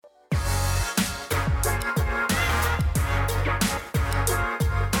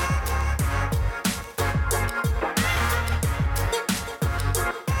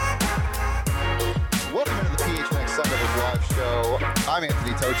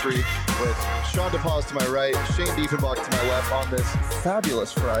Poetry with Sean DePaz to my right, Shane Diefenbach to my left on this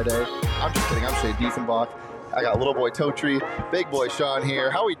fabulous Friday. I'm just kidding. I'm Shane Diefenbach. I got little boy Totri, big boy Sean here.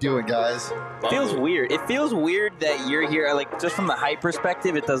 How we doing, guys? It feels weird. It feels weird that you're here. Like, just from the hype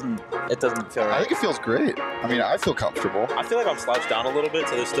perspective, it doesn't feel right. I think it feels great. I mean, I feel comfortable. I feel like I'm slouched down a little bit,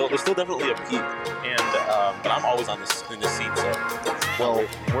 so there's still definitely a peak. And but I'm always in this seat. So well,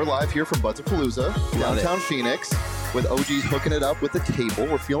 we're live here from Buds of Palooza, downtown Phoenix, with OGs hooking it up with the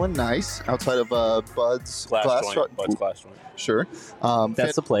table. We're feeling nice outside of Bud's Glass joint. Sure.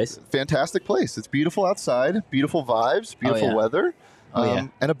 That's the place. Fantastic place. It's beautiful outside, beautiful vibes, beautiful weather,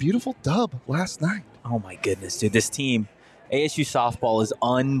 and a beautiful dub last night. Oh my goodness, dude! This team, ASU softball, is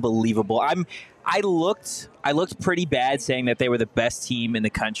unbelievable. I looked pretty bad saying that they were the best team in the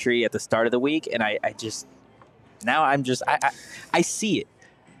country at the start of the week, and I see it.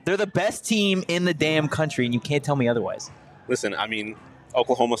 They're the best team in the damn country, and you can't tell me otherwise. Listen, I mean,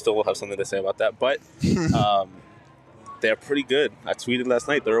 Oklahoma still will have something to say about that, but they're pretty good. I tweeted last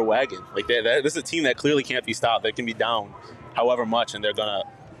night, they're a wagon. Like, this is a team that clearly can't be stopped. They can be down however much, and they're gonna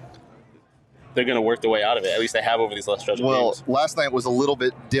work their way out of it. At least they have over these last stretch of games. Well, last night was a little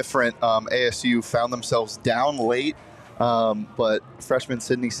bit different. ASU found themselves down late, but freshman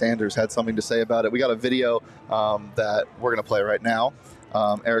Sydney Sanders had something to say about it. We got a video that we're going to play right now.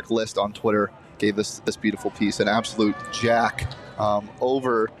 Eric List on Twitter gave this beautiful piece, an absolute jack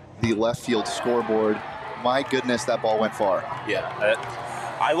over the left field scoreboard. My goodness, that ball went far. Yeah,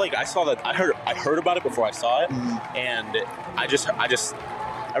 I saw that. I heard about it before I saw it, and I just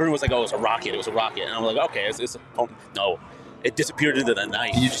everyone was like, "Oh, it was a rocket! It was a rocket!" And I'm like, "Okay, no, it disappeared into the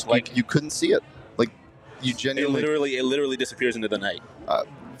night." You couldn't see it. Like, you genuinely. It literally disappears into the night.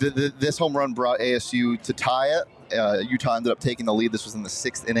 This home run brought ASU to tie it. Utah ended up taking the lead. This was in the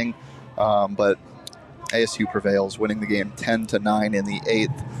 6th inning, but ASU prevails, winning the game 10-9 in the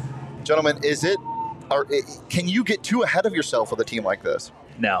 8th. Gentlemen, can you get too ahead of yourself with a team like this?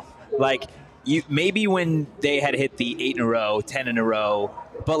 No. Like, maybe when they had hit the 8 in a row, 10 in a row,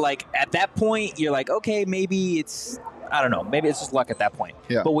 but like at that point, you're like, okay, maybe it's just luck at that point.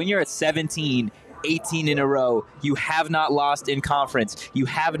 Yeah. But when you're at 17, 18 in a row, you have not lost in conference, you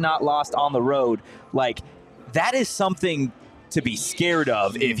have not lost on the road, like, that is something to be scared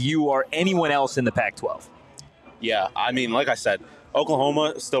of if you are anyone else in the Pac-12. Yeah, I mean, like I said,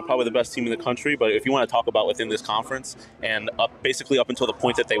 Oklahoma is still probably the best team in the country, but if you want to talk about within this conference and basically up until the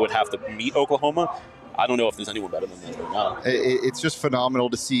point that they would have to meet Oklahoma, I don't know if there's anyone better than that right now. It's just phenomenal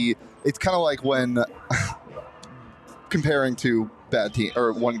to see. It's kind of like when comparing to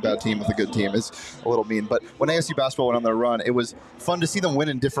one bad team with a good team is a little mean, but when ASU basketball went on their run, it was fun to see them win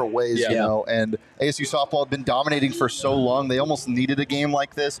in different ways, you know, and ASU softball had been dominating for so long. They almost needed a game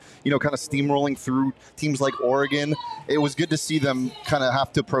like this, kind of steamrolling through teams like Oregon. It was good to see them kind of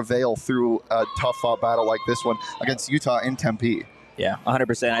have to prevail through a tough battle like this one against Utah in Tempe. Yeah,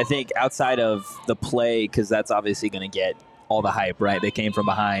 100%. I think outside of the play, because that's obviously going to get all the hype, right? They came from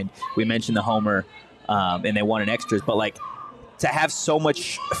behind. We mentioned the homer, and they won in extras, but like, to have so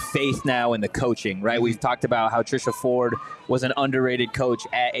much faith now in the coaching, right? We've talked about how Trisha Ford was an underrated coach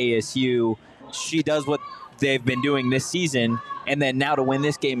at ASU. She does what they've been doing this season, and then now to win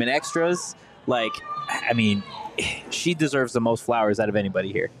this game in extras, like, I mean, she deserves the most flowers out of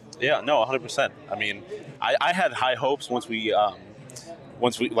anybody here. Yeah, no, 100%. I mean, I had high hopes once we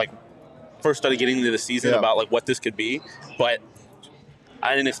like first started getting into the season about like what this could be, but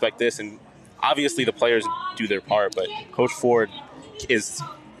I didn't expect this. And obviously the players do their part, but Coach Ford is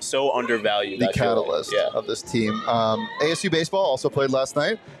so undervalued. The catalyst of this team. ASU baseball also played last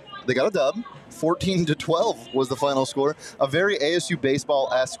night. They got a dub. 14-12 was the final score. A very ASU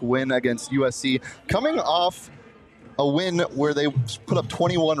baseball-esque win against USC, coming off a win where they put up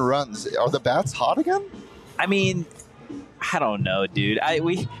 21 runs. Are the bats hot again? I mean, I don't know, dude.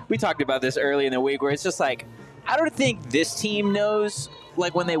 We talked about this early in the week where it's just like, I don't think this team knows,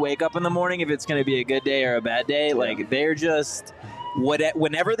 like, when they wake up in the morning, if it's going to be a good day or a bad day. Like, they're just,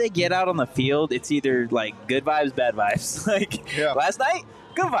 whenever they get out on the field, it's either like good vibes, bad vibes. Like, last night,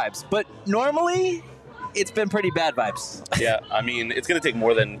 good vibes. But normally, it's been pretty bad vibes. Yeah, I mean, it's going to take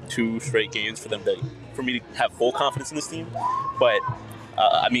more than 2 straight games for me to have full confidence in this team. But,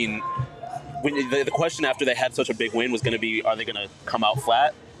 I mean, when the question after they had such a big win was going to be, are they going to come out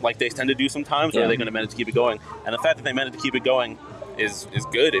flat like they tend to do sometimes, or are they going to manage to keep it going? And the fact that they managed to keep it going is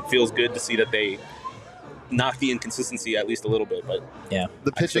good. It feels good to see that they knock the inconsistency at least a little bit. But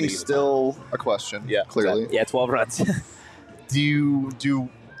the pitching's still a question. Yeah, clearly. Yeah, 12 runs. Do you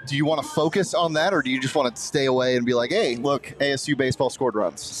want to focus on that, or do you just want to stay away and be like, hey, look, ASU baseball scored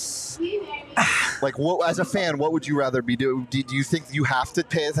runs? Like, what as a fan, what would you rather be doing? Do you think you have to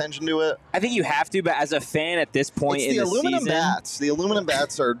pay attention to it? I think you have to, but as a fan at this point It's in the the aluminum season, bats. The aluminum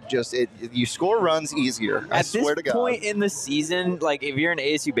bats are just you score runs easier. I at swear to this God. point in the season, like if you're an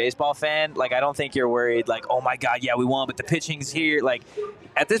ASU baseball fan, like I don't think you're worried. Like, oh my God, yeah, we won, but the pitching's here. Like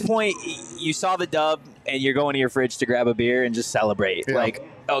at this point, you saw the dub, and you're going to your fridge to grab a beer and just celebrate. Yeah. Like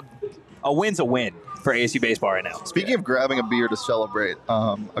a win's a win for ASU baseball right now. Speaking of grabbing a beer to celebrate,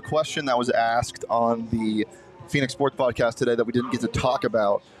 a question that was asked on the Phoenix Sports Podcast today that we didn't get to talk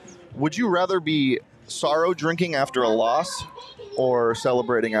about: would you rather be sorrow drinking after a loss or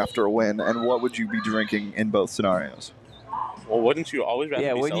celebrating after a win? And what would you be drinking in both scenarios? Well, wouldn't you always rather?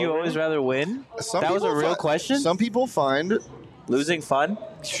 Yeah, be wouldn't you always celebrating? rather win? Some That was a people real question? Some people find, Losing fun?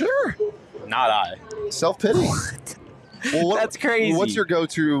 sure, Not I. self-pity. Well, That's crazy. What's your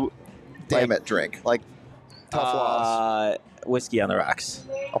go-to damn it drink? Like, tough loss. Whiskey on the rocks.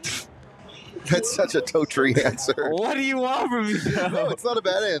 That's such a toe-tree answer. What do you want from me? No, it's not a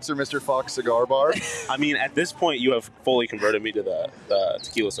bad answer, Mr. Fox Cigar Bar. I mean, at this point, you have fully converted me to the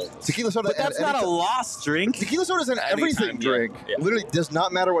tequila soda. Tequila soda. But that's and not a anytime- lost drink. Tequila soda is an everything Anytime, yeah. drink. Yeah. Literally does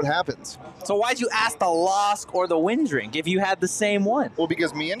not matter what happens. So why'd you ask the lost or the win drink if you had the same one? Well,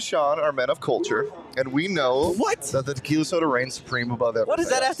 because me and Sean are men of culture, and we know What? that the tequila soda reigns supreme above everything. What does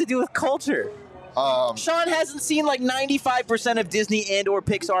that have to do with culture? Sean hasn't seen like 95% of Disney and or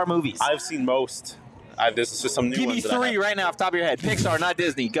Pixar movies. I've seen most. This is just some new Give me ones that I 3 have. right now off the top of your head. Pixar, not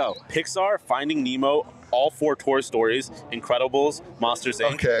Disney. Go. Pixar, Finding Nemo, all 4 Toy Stories, Incredibles, Monsters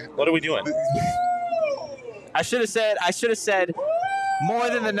Inc. Okay. What are we doing? I should have said more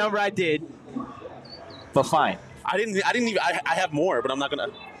than the number I did. But fine. I didn't even. I have more, but I'm not gonna.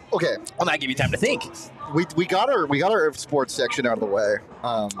 Okay, I'll not give you time to think. we got our sports section out of the way.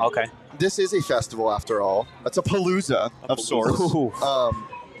 Okay. This is a festival after all. It's a palooza of sorts. Ooh. So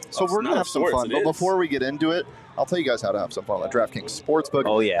It's we're gonna not have some sports, fun. it But is. before we get into it, I'll tell you guys how to have some fun on the DraftKings Sportsbook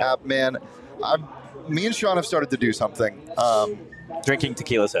Oh, yeah. app. Man, me and Sean have started to do something. Drinking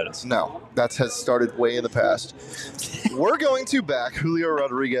tequila sodas. No, that has started way in the past. We're going to back Julio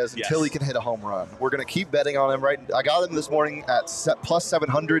Rodriguez until Yes. he can hit a home run. We're going to keep betting on him. Right, I got him this morning at plus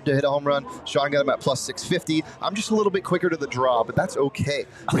 700 to hit a home run. Sean got him at plus 650. I'm just a little bit quicker to the draw, but that's okay.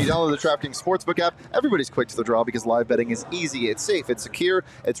 When you download the DraftKings Sportsbook app, everybody's quick to the draw because live betting is easy, it's safe, it's secure,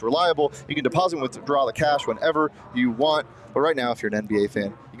 it's reliable. You can deposit and withdraw the cash whenever you want. But right now, if you're an NBA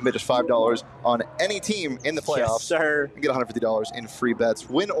fan, you can bet just $5 on any team in the playoffs. Yes, sir. And get $150 in free bets.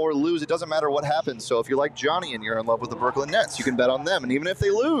 Win or lose, it doesn't matter what happens. So if you're like Johnny and you're in love with the Brooklyn Nets, you can bet on them. And even if they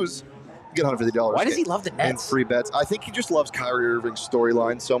lose, you get $150. Why does he love the in Nets? free bets? I think he just loves Kyrie Irving's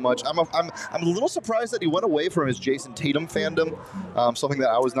storyline so much. I'm a little surprised that he went away from his Jason Tatum fandom, something that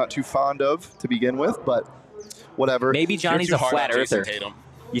I was not too fond of to begin with. But whatever. Maybe Johnny's You're a too hard flat on Jason earther. Tatum.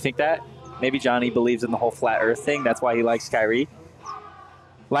 You think that? Maybe Johnny believes in the whole flat earth thing. That's why he likes Kyrie.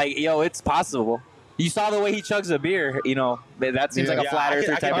 Like, yo, it's possible. You saw the way he chugs a beer. You know, that seems Yeah. like a Yeah, flat I earther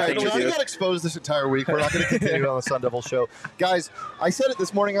can- type All of right, thing to Johnny do. got exposed this entire week. We're not going to continue on the Sun Devil show. Guys, I said it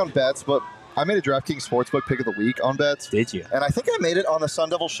this morning on bets, but I made a DraftKings Sportsbook pick of the week on bets. Did you? And I think I made it on the Sun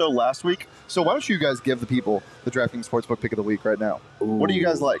Devil show last week. So why don't you guys give the people the DraftKings Sportsbook pick of the week right now? What do you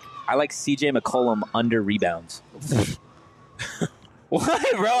guys like? I like CJ McCollum under rebounds. What,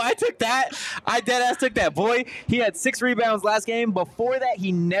 bro? I took that. I deadass took that. Boy, he had 6 rebounds last game. Before that,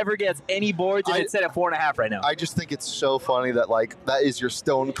 he never gets any boards, and it's set at 4.5 right now. I just think it's so funny that, like, that is your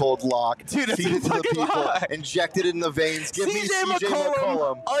stone cold lock. Dude, that's Feed a it to the fucking people. lie. Inject it in the veins. Give me CJ CJ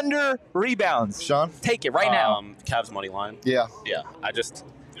McCollum under rebounds. Sean? Take it right now. Cavs money line. Yeah. Yeah, the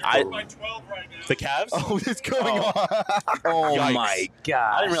Cavs. Oh, it's going Oh. on. Oh Yikes. my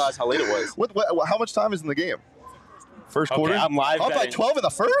god! I didn't realize how late it was. What, how much time is in the game? First Okay, quarter? I'm live Up by betting. 12 in the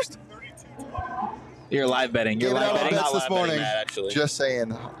first? You're live betting. You're Gave it out live on betting. bets not this live betting morning. that, actually. Just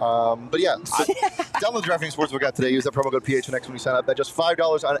saying. But yeah, so download the DraftKings Sportsbook app today. Use that promo code PHNX when you sign up. Bet just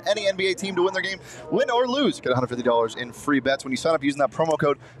 $5 on any NBA team to win their game. Win or lose, get $150 in free bets when you sign up using that promo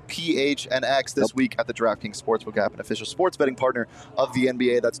code PHNX this week at the DraftKings Sportsbook app, an official sports betting partner of the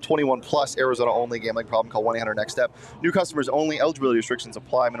NBA. That's 21 plus, Arizona only. Gambling problem? Call 1-800-NEXT-STEP. New customers only. Eligibility restrictions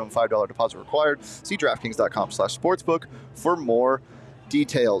apply. Minimum $5 deposit required. See DraftKings.com/sportsbook for more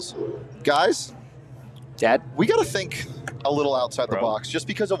details. Guys, Dad. we got to think a little outside the Bro. box just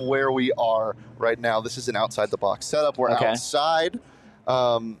because of where we are right now. This is an outside the box setup. We're Okay. outside.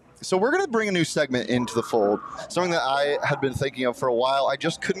 So we're going to bring a new segment into the fold, something that I had been thinking of for a while. I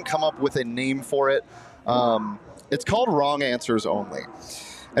just couldn't come up with a name for it. It's called Wrong Answers Only.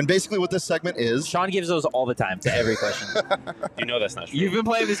 And basically what this segment is... Sean gives those all the time to every question. You know that's not true. You've been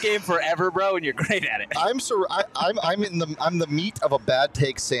playing this game forever, bro, and you're great at it. I'm the meat of a bad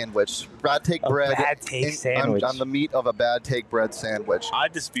take sandwich. Bad take bread. Bad take sandwich. I'm the meat of a bad take bread sandwich. I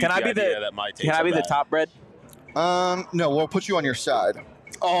dispute Can I the be idea the- that my takes Can I are be the bad. top bread? No, we'll put you on your side.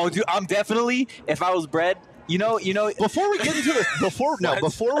 Oh, dude, I'm definitely. If I was bread, you know. Before we get into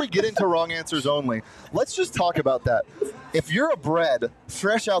before we get into wrong answers only, let's just talk about that. If you're a bread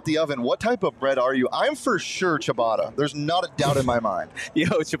fresh out the oven, what type of bread are you? I'm for sure ciabatta. There's not a doubt in my mind. Yo,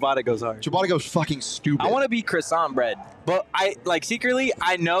 ciabatta goes hard. Ciabatta goes fucking stupid. I want to be croissant bread, but I like secretly.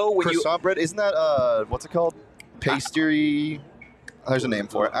 I know when croissant bread. Isn't that what's it called? Pastry. There's a name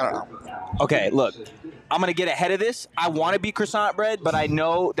for it. I don't know. Okay, look. I'm gonna get ahead of this. I want to be croissant bread, but I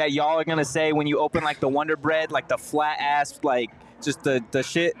know that y'all are gonna say when you open like the Wonder Bread, like the flat ass, like just the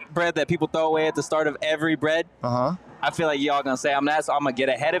shit bread that people throw away at the start of every bread. Uh-huh. I feel like y'all gonna say I'm that, so I'm gonna get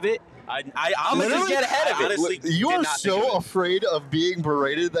ahead of it. I'm gonna just get ahead of it. honestly You did are not think so of it. afraid of being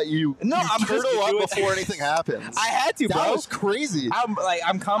berated that you I'm turtle just up doing- before anything happens. I had to, that bro. was crazy.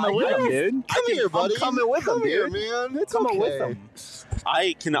 I'm coming with them, dude. Come here, buddy. I'm coming with them, Come here, dude. man. It's Coming okay. with them.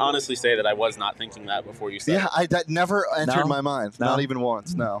 I can honestly say that I was not thinking that before you said. Yeah, that never entered No? my mind. No? Not even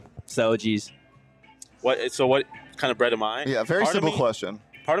once. No. So, geez. What? So what kind of bread am I? Yeah, very Part of simple me- question.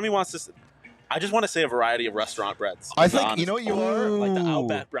 Part of me wants to. I just want to say a variety of restaurant breads. I to be think honest. you know what you are. like the Ooh.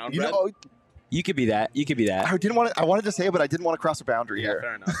 Outback brown You bread. know, You could be that. You could be that. I didn't want to. I wanted to say it, but I didn't want to cross a boundary Yeah, here.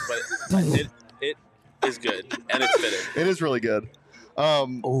 fair enough. But it is good and it's fitting. It is really good. All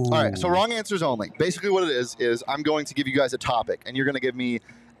right, so wrong answers only. Basically, what it is I'm going to give you guys a topic, and you're going to give me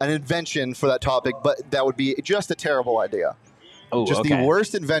an invention for that topic, but that would be just a terrible idea. Oh, Just okay. the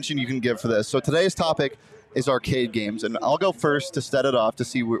worst invention you can give for this. So today's topic is arcade games, and I'll go first to set it off to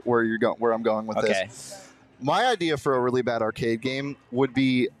see where you're going, where I'm going with Okay. this. My idea for a really bad arcade game would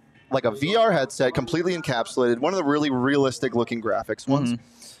be like a VR headset, completely encapsulated, one of the really realistic looking graphics ones,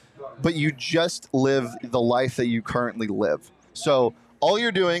 but you just live the life that you currently live. So all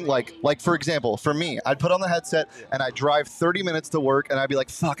you're doing, like for example, for me, I'd put on the headset and I'd drive 30 minutes to work, and I'd be like,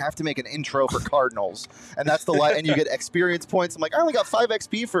 fuck, I have to make an intro for Cardinals. And that's the life, and you get experience points. I'm like, I only got 5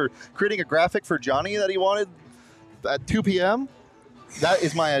 XP for creating a graphic for Johnny that he wanted at 2 p.m. That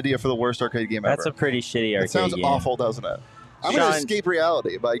is my idea for the worst arcade game That's a ever. pretty shitty arcade It sounds game. awful, doesn't it? I'm going to Sean- escape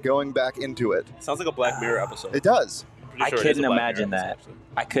reality by going back into it. Sounds like a Black Mirror episode. It does. Pretty I sure it is couldn't a Black imagine Mirror that. episode.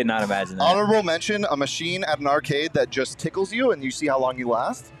 I could not imagine that. Honorable mention, a machine at an arcade that just tickles you and you see how long you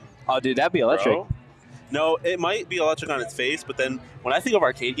last. Oh, dude, that'd be electric. Bro. No, it might be electric on its face, but then when I think of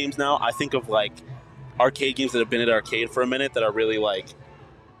arcade games now, I think of like arcade games that have been at arcade for a minute that are really like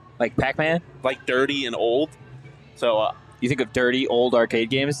Pac-Man? dirty and old. So You think of dirty, old arcade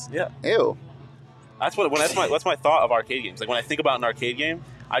games? Ew. that's my thought of arcade games. Like when I think about an arcade game,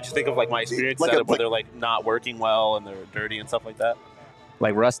 I just think of like my experience Like where a- they're like not working well and they're dirty and stuff like that.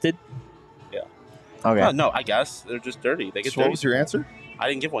 Like Rusted? Yeah. Okay. No, I guess they're just dirty. They get So what dirty. was your answer? I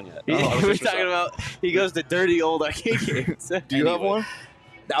didn't give one yet. Yeah, I was we're just talking about he goes to dirty old arcade games. Do you have Anyway. one?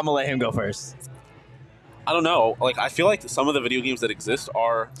 I'm gonna let him go first. I don't know. Like I feel like some of the video games that exist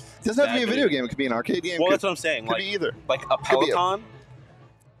are It doesn't have to be a Bad video video. game. It could be an arcade game. well. could, That's what I'm saying. could Like be either. like a Could be a- Peloton.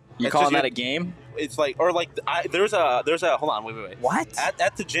 You It's calling just that a game? It's like or like there's a hold on wait. What?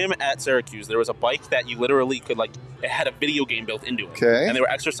 At the gym at Syracuse, there was a bike that you literally could like. It had a video game built into it. Okay. And they were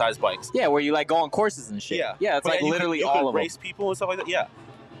exercise bikes. Yeah, where you like go on courses and shit. Yeah. Yeah, it's But like then you literally could all of them. race people and stuff like that. Yeah.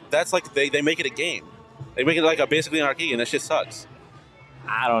 That's like they make it a game. They make it like basically an arcade, and that shit sucks.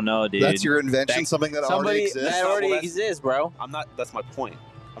 I don't know, dude. That's your invention, something that already Somebody exists. that already Well, that's- exists, bro. I'm not. That's my point.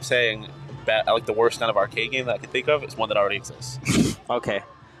 I'm saying like the worst kind of arcade game that I can think of is one that already exists. Okay.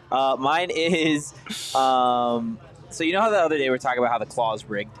 Mine is so you know how the other day we were talking about how the claw is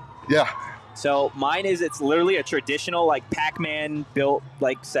rigged? Yeah. So mine is it's literally a traditional like Pac-Man built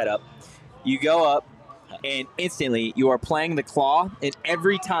like setup. You go up and instantly you are playing the claw, and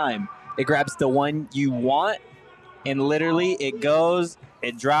every time it grabs the one you want, and literally it goes,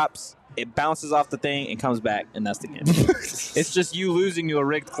 it drops, it bounces off the thing and comes back, and that's the game. It's just you losing to a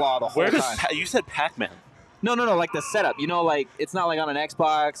rigged claw the whole Where does time. you said Pac-Man? No, like the setup. You know, like it's not like on an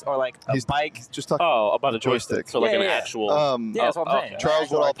Xbox or like a He's- bike. Just talk. Oh, about a Joystick. joystick. So like Yeah, an yeah. actual. Yeah, that's what I'm saying. okay. Charles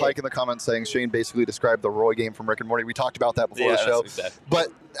Actual Woodall arcade. Pike in the comments saying Shane basically described the Roy game from Rick and Morty. We talked about that before Yeah, the show. that's exactly. But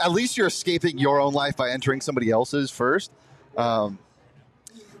at least you're escaping your own life by entering somebody else's first.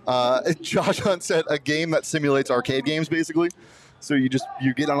 Josh Hunt said a game that simulates arcade games, basically. So you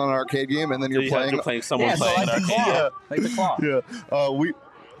get on an arcade game and then you're playing. someone Yeah, so playing like an the arcade. claw. Yeah. Like the claw. Yeah.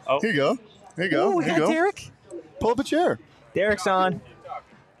 Oh. Here you go. Here you go. Ooh, we Here you got go. Derek. Pull up a chair. Derek's on.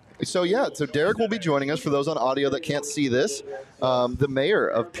 So Derek will be joining us. For those on audio that can't see this, the mayor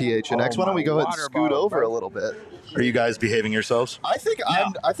of PHNX. Why don't we go ahead and scoot over a little bit? Are you guys behaving yourselves? I think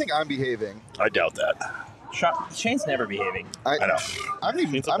I'm behaving. I doubt that. Shane's never behaving. I know.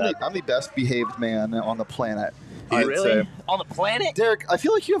 I'm the best behaved man on the planet. Really? On the planet? Derek, I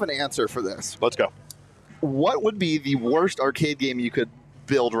feel like you have an answer for this. Let's go. What would be the worst arcade game you could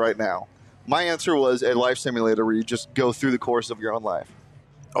build right now? My answer was a life simulator where you just go through the course of your own life.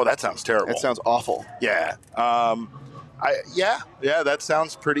 Oh, that sounds terrible. That sounds awful. Yeah. That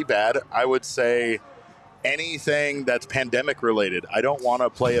sounds pretty bad. I would say anything that's pandemic related. I don't want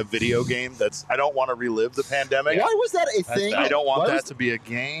to play a video game I don't want to relive the pandemic. Why was that a thing? I don't want that to be a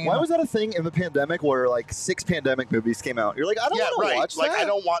game. Why was that a thing in the pandemic where like 6 pandemic movies came out? You're like, I don't want to watch that. Like, I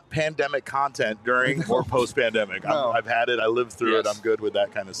don't want pandemic content during or post-pandemic. No. I've had it. I lived through it. I'm good with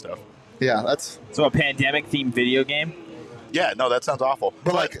that kind of stuff. Yeah, that's... So a pandemic-themed video game? Yeah, no, that sounds awful.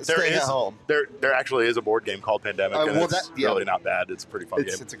 But like, staying at home. There actually is a board game called Pandemic, and it's really not bad. It's a pretty fun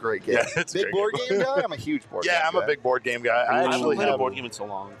game. It's a great game. Yeah, it's big board game guy? I'm a huge board game guy. Yeah, I'm a big board game guy. I actually played a board game in so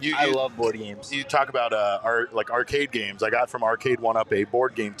long. I love board games. You talk about arcade games. I got from Arcade 1-Up a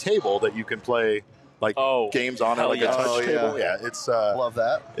board game table that you can play games on it, like a touch table. Yeah, it's love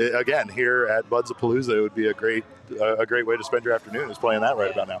that. Again, here at Buds-A-Palooza, it would be a great way to spend your afternoon is playing that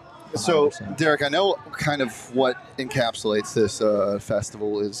right about now. So, 100%. Derek, I know kind of what encapsulates this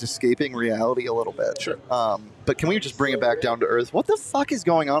festival is escaping reality a little bit. Sure. But can we just bring it back down to earth? What the fuck is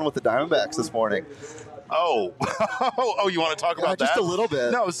going on with the Diamondbacks this morning? Oh, you want to talk about that? Just a little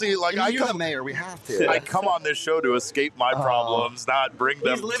bit. No, see, like you're the mayor. We have to. I come on this show to escape my problems, not bring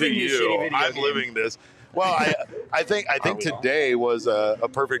them to you. I'm living this. Well, I think today was a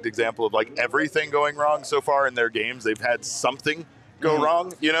perfect example of like everything going wrong so far in their games. They've had something go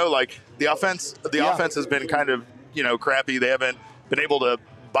wrong. You know, like the offense has been kind of, crappy. They haven't been able to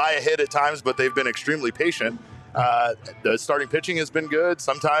buy a hit at times, but they've been extremely patient. The starting pitching has been good.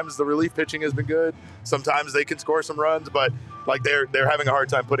 Sometimes the relief pitching has been good. Sometimes they can score some runs, but like they're having a hard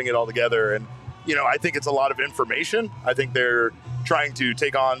time putting it all together. And I think it's a lot of information. I think they're trying to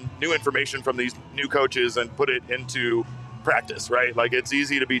take on new information from these new coaches and put it into practice, right? Like it's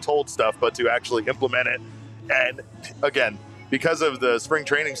easy to be told stuff, but to actually implement it. And again, because of the spring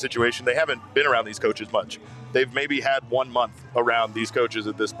training situation, they haven't been around these coaches much. They've maybe had 1 month around these coaches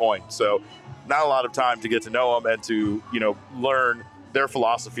at this point. So not a lot of time to get to know them and to, learn their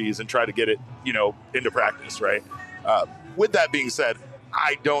philosophies and try to get it, into practice, right? With that being said,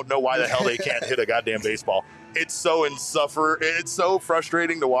 I don't know why the hell they can't hit a goddamn baseball. It's so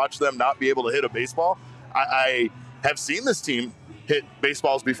frustrating to watch them not be able to hit a baseball. I have seen this team hit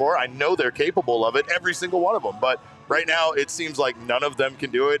baseballs before. I know they're capable of it, every single one of them. But right now, it seems like none of them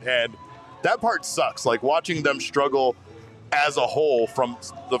can do it, and that part sucks. Like watching them struggle as a whole from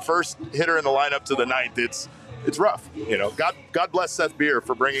the first hitter in the lineup to the ninth, it's rough. God bless Seth Beer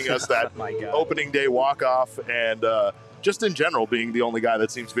for bringing us that opening day walk-off and just in general being the only guy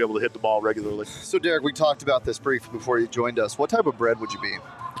that seems to be able to hit the ball regularly. So, Derek, we talked about this briefly before you joined us. What type of bread would you be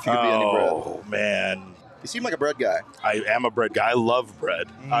if you could be any bread? Oh, man. You seem like a bread guy. I am a bread guy. I love bread.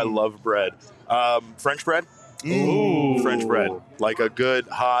 I love bread. French bread? Ooh. French bread. Like a good,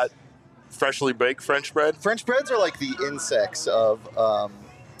 hot, freshly baked French bread. French breads are like the insects of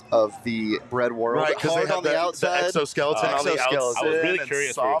the bread world. Right, because they have on the outside, the exoskeleton on the outside. I was really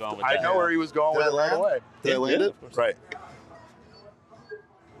curious where you're going with that. I know where he was going with it right away. Did I land it? Right.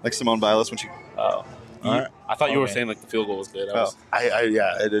 Like Simone Biles when she... Oh. Right. I thought you were saying like the field goal was good.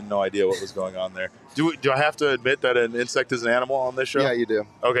 I had no idea what was going on there. Do I have to admit that an insect is an animal on this show? Yeah, you do.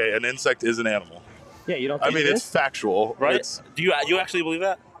 Okay, an insect is an animal. Yeah, you don't I think mean, it's factual. Right? Do you actually believe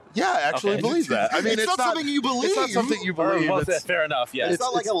that? Yeah, I actually believe that. I mean, it's not something you believe. It's not something you believe. Well, fair enough, yeah. It's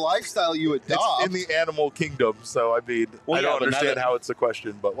not like a lifestyle you adopt. It's in the animal kingdom, so I mean, I don't understand how it's a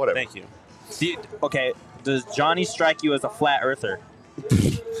question, but whatever. Thank you. Okay, does Johnny strike you as a flat earther?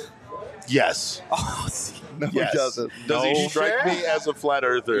 Yes. Oh, see. No, yes. he doesn't. Does he strike me as a flat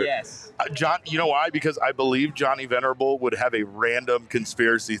earther? Yes. John, you know why? Because I believe Johnny Venerable would have a random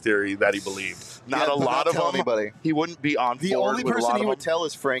conspiracy theory that he believed. Not a lot of them. Anybody. He wouldn't be on The board only with person a lot he of would them. tell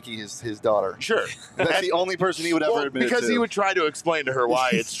is Frankie, his daughter. Sure. That's the only person he would ever admit because it to. he would try to explain to her why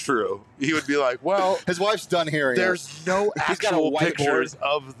it's true. He would be like, well, His wife's done hearing there's no got a actual whiteboard. pictures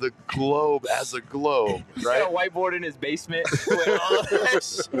of the globe as a globe, He's right? got a whiteboard in his basement. with all of that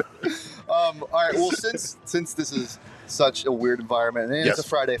shit. All right. Well, since this is such a weird environment and Yes. it's a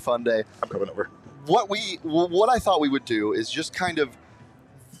Friday fun day, I'm coming over. what I thought we would do is just kind of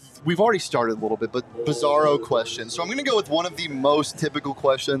we've already started a little bit, but bizarro question. So I'm going to go with one of the most typical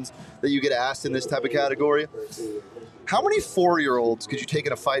questions that you get asked in this type of category. How many 4-year-olds could you take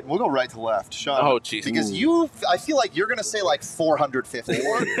in a fight? We'll go right to left, Sean. Oh, jeez. Because I feel like you're going to say like 450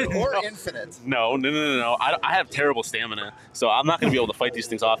 or infinite. No. I have terrible stamina, so I'm not going to be able to fight these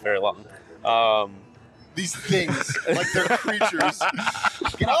things off very long. These things, like they're creatures.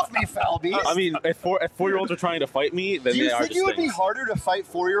 Get off me, foul beast. I mean, if 4-year-olds are trying to fight me, then Do you they are think just it would be things. harder to fight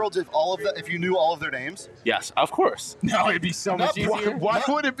 4-year-olds if you knew all of their names? Yes, of course. No, it'd be so much easier. Why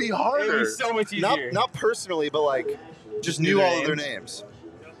would it be harder? It'd be so much easier. Not personally, but like just knew all of their names.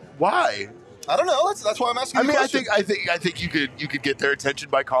 Why? I don't know. That's why I'm asking. I the mean, question. I think you could get their attention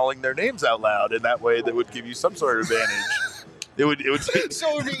by calling their names out loud, and that way that would give you some sort of advantage. It would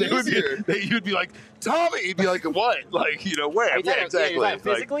So it would be easier. You'd be like, Tommy. He'd be like, what? Like, where? Yeah, exactly. Like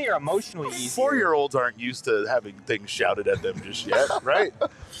physically or emotionally easier? 4-year-olds aren't used to having things shouted at them just yet, right?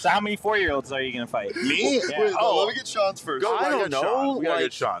 So how many 4-year-olds are you going to fight? Me? Yeah. Wait, let me get Sean's first. Go. I don't get know, Sean. We gotta like-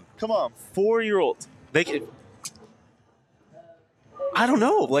 get Sean. Come on. 4-year-olds. They can. I don't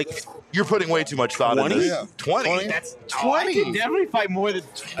know. Like, You're putting way too much thought 20? into Yeah. this. 20? That's 20? I could definitely fight more than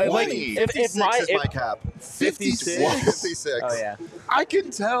 20. like, 20. if 56 my is my cap. 56? 56. Oh yeah. I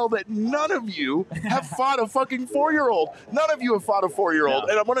can tell that none of you have fought a fucking 4-year-old. None of you have fought a 4-year-old. No.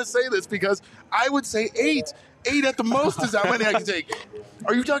 And I'm going to say this because I would say 8. 8 at the most is how many I can take.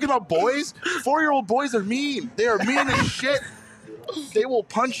 Are you talking about boys? 4-year-old boys are mean. They are mean as shit. They will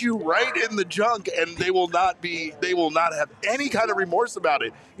punch you right in the junk, and they will not have any kind of remorse about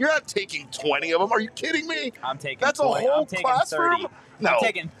it. You're not taking 20 of them. Are you kidding me? I'm taking That's a 20. whole I'm taking classroom? 30. No. I'm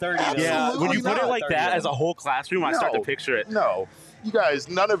taking 30. of those. yeah, Absolutely when you put not. it like 30 that of as a them. whole classroom, I start to No. picture it. No. You guys,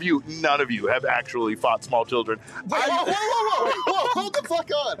 none of you have actually fought small children. Wait, whoa, hold the fuck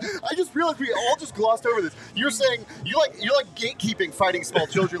on. I just realized we all just glossed over this. You're saying you're like gatekeeping fighting small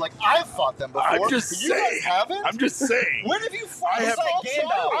children. Like I've fought them before. I'm just you saying. guys haven't? I'm just saying. When have you fought I have- small Gandalf.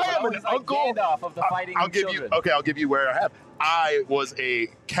 child? I am an It's like uncle. Gandalf of the fighting I'll give children. I'll give you where I have. I was a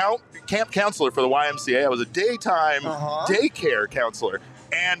camp counselor for the YMCA. I was a daytime daycare counselor,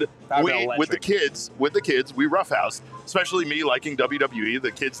 and That'd be with the kids, we roughhoused. Especially me liking WWE.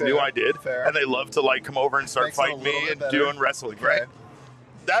 The kids knew I did, fair. and they loved to like come over and start Makes it a fighting me little bit and better. doing wrestling. Right.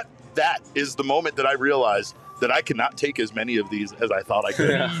 That is the moment that I realized that I cannot take as many of these as I thought I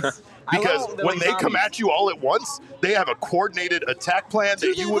could. Because when they come at you all at once, they have a coordinated attack plan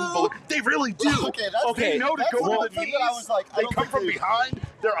that you wouldn't believe. They really do. Okay, that's They know to that's go the to the thing knees. that I was like, I They don't come think from they- behind.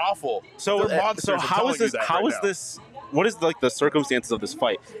 They're awful. So, they're monsters. so I'm how telling is this? you that How right is now. this? What is like the circumstances of this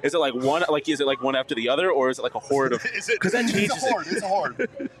fight? Is it like one? Like is it like one after the other, or is it like a horde of? Is it? Because that It's a changes it. horde. It's a horde.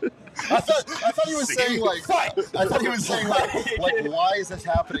 I thought he was See? saying like. I thought he was saying like why is this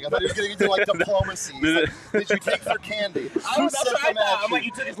happening? I thought he was getting into like diplomacy. He's like, did you take their candy? Who That's sent what I them thought. at I'm like, you?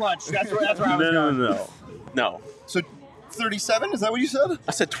 you took his lunch. That's where I was No, going. no. So 37? Is that what you said?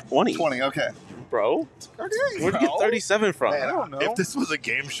 I said 20, 20. Okay. bro. Okay. Where'd you get 37 from? Man, I don't know. If this was a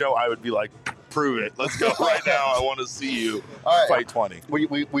game show, I would be like, prove it. Let's go right now. I want to see you All right. fight 20.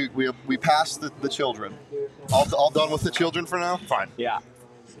 We passed the children. All done with the children for now. Fine. Yeah.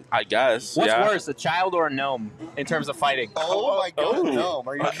 I guess. What's yeah. worse, a child or a gnome in terms of fighting? Oh my god, Oh. no!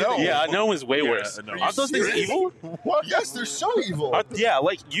 Are you No. kidding? Yeah, no is way worse. no. Aren't those things Serious? evil? What? Yes, they're so evil. Yeah,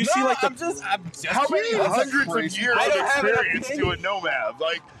 like you see, like I'm the. just How many That's a hundreds of crazy- years I of don't have an experience do opinion. a gnome have?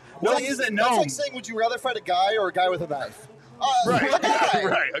 Like, What is a That's gnome? like saying, would you rather fight a guy or a guy with a knife? right, a guy.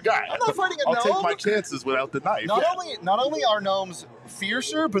 right, a guy. I'm not fighting a I'll gnome. take my chances without the knife. Not Yeah. only are gnomes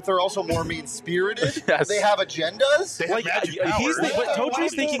fiercer, but they're also more mean spirited. Yes. They have agendas. They have Like magic he's powers. but Yeah, Tochi's why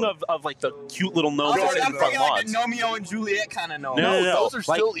thinking not? of like the cute little gnome I'm in front thinking like lawns. a Romeo and Juliet kind of gnome. No, no. Those are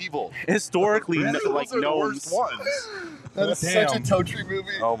Like- still evil. Historically, Really? like Those are the gnomes. worst ones. That is Damn. such a Totri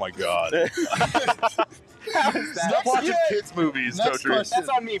movie. Oh my god. How is that? Stop watching Yeah. kids movies, Next Totri. question. That's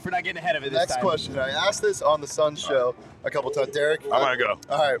on me for not getting ahead of it this Next time. question. I asked this on the Sun show a couple times. Derek, I'm gonna go.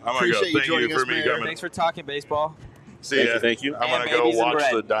 all right. I'm gonna Appreciate go. you Thank you joining for us, me Mayor. coming. Thanks for talking baseball. See ya. Thank you. I'm And gonna go babies and watch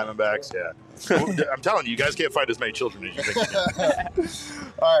bread. the Diamondbacks. Yeah. I'm telling you, you guys can't fight as many children as you think you can.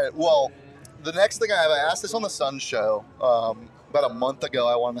 All right. Well, the next thing I asked this on the Sun show about a month ago.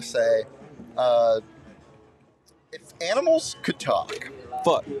 I want to say, if animals could talk,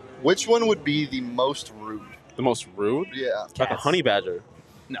 Fuck. which one would be the most rude? The most rude? Yeah. Like a Cats. honey badger.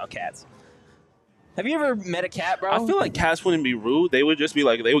 No, cats. Have you ever met a cat, bro? I feel like cats wouldn't be rude. They would just be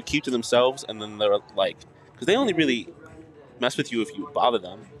like, they would keep to themselves, and then they're like, because they only really mess with you if you bother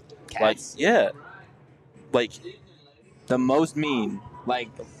them. cats. Like, yeah. Like, The most mean. Like,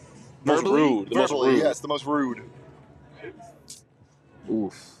 most verbally? rude. The most Verbally, rude. yes, the most rude.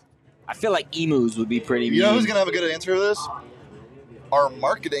 oof. I feel like emus would be pretty mean. You know who's gonna have a good answer to this? our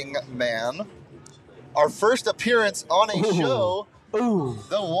marketing man, our first appearance on a show. Ooh.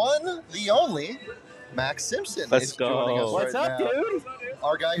 The one, the only, Max Simpson Let's is joining go. us What's right up, now. dude?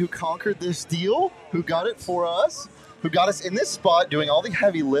 Our guy who conquered this deal, who got it for us, who got us in this spot doing all the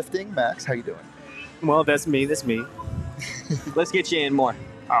heavy lifting. Max, how you doing? Well, that's me. Let's get you in more.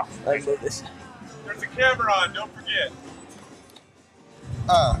 Oh, Let's move this. There's a camera on, don't forget.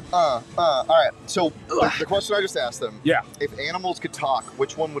 All right. So the question I just asked them. Yeah. If animals could talk,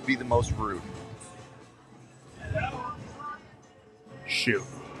 which one would be the most rude? shoot.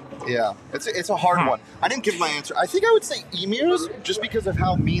 Yeah, it's a hard one. I didn't give my answer. I think I would say emus just because of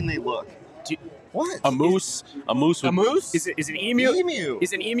how mean they look. What? A moose. A moose. A moose? Is an emu? Emu.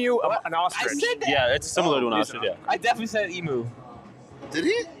 Is an emu an ostrich? I said that. Yeah, it's similar to an is ostrich. it? Yeah, I definitely said emu. Did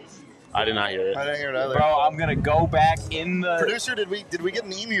he? I did not hear it. I didn't hear it either. Bro, I'm gonna go back in the. Producer, did we get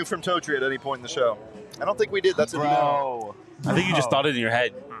an emu from Totri at any point in the show? I don't think we did. That's a no. Bro, I think you just thought it in your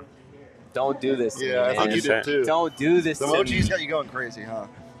head. don't do this. to Yeah, I me, think man. you did too. Don't do this. The to emoji's me. got you going crazy, huh?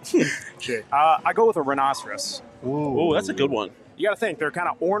 Shit. I go with a rhinoceros. Oh, that's a good one. You got to think they're kind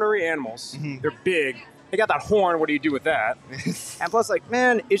of ornery animals. Mhm. They're big. They got that horn. What do you do with that? And plus, like,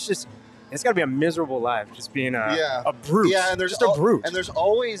 man, it's got to be a miserable life just being a brute. Yeah, and there's just a brute. And there's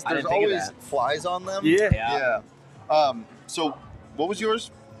always I didn't think of that. flies on them. Yeah. Yeah. Yeah. So what was yours?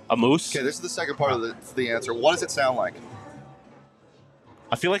 A moose. Okay, this is the second part of the answer. What does it sound like?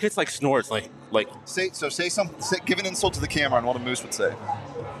 I feel like it's like snorts, like. Give an insult to the camera on what a moose would say.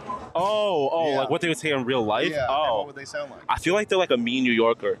 Oh, Yeah. like what they would say in real life. Yeah. and Oh, what would they sound like? I feel like they're like a mean New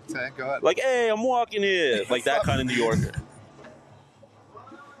Yorker. Okay, go ahead. Like, hey, I'm walking here. Like that kind of New Yorker.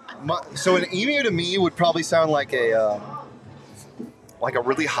 So an emu to me would probably sound like a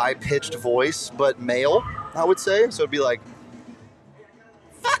really high pitched voice, but male. I would say. So it'd be like,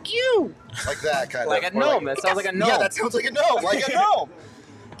 "Fuck you," like that kind Like of. a gnome. That sounds like a gnome. Yeah, that sounds like a gnome. Like a gnome.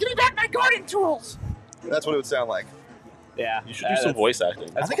 Give me back my garden tools. That's what it would sound like. Yeah. You should do some voice acting.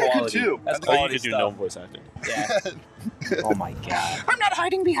 That's I think I could quality. too. That's I think Oh, you quality could do stuff. gnome voice acting. Yeah. Oh my god. I'm not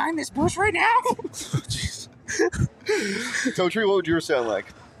hiding behind this bush right now. Totri, what would yours sound like?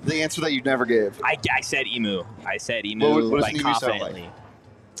 The answer that you never gave. I said emu. I said emu What does like an emu sound confidently.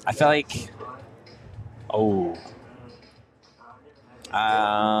 I feel like. Oh.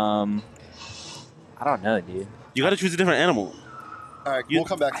 I don't know, dude. You got to choose a different animal. All right, You- we'll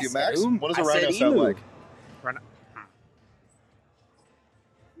come back to you, I Max. said What does a I said rhino sound emu. like?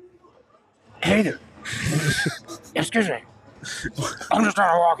 Hey there. Excuse me. I'm just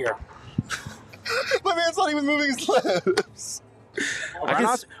trying to walk here. My man's not even moving his lips.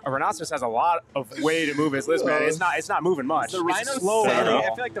 A rhinoceros has a lot of way to move his lips, man. It's not moving much. The It's rhino's slow. Fair selling.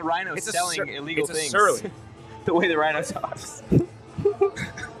 enough. I feel like the rhino's It's a selling sur- illegal it's a things. surly. The way the rhino talks.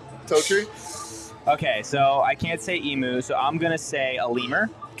 Totri? Okay, so I can't say emu, so I'm gonna say a lemur.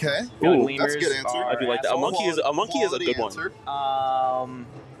 Okay. I feel like Ooh, that's a good lemurs answer. I do like that. A assholes. monkey is a good one. Quality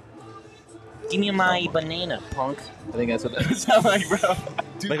Give me my banana, punk. I think that's what that would sound like, bro.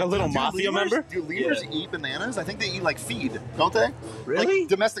 answer. Like a little mafia lemurs, member? Do lemurs eat bananas? I think they eat like feed, don't they? Really? Like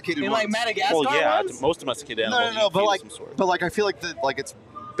domesticated In ones. like Madagascar Well, yeah, ones? most domesticated No, animals. no, no, eat but feed of like, some sort. but like, I feel like it's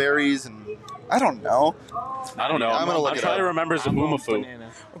berries and I don't know. I don't know. I'm gonna look I'm it trying up. to remember Zaboomafoo.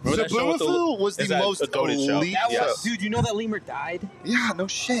 Banana. Remember that show with Zaboomafoo was the is that most a goated show? elite That show. was, dude, you know that lemur died? Yeah, no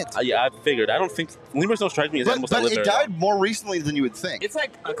shit. Yeah, I figured. I don't think lemurs don't strike me as But, animals that but live it very died long. more recently than you would think. It's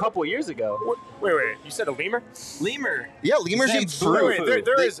like a couple years ago. Wait. You said a lemur? Lemur. Yeah, lemurs His eat name's fruit. Wait.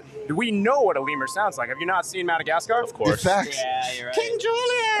 There is. Do we know what a lemur sounds like? Have you not seen Madagascar? Of course. The facts. Yeah, you're right. King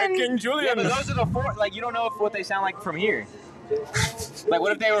Julian. King Julian. Yeah, but those are the four. Like, you don't know what they sound like from here. Like,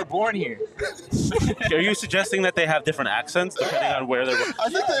 what if they were born here? Are you suggesting that they have different accents depending on where they're? I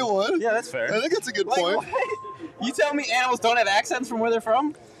think they would. Yeah, that's fair. I think that's a good Like, point. what? You tell me animals don't have accents from where they're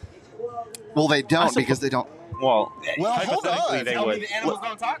from? Well, they I don't suppo- because they don't. Well, Well, hold hypothetically, on. they Tell me would. the animals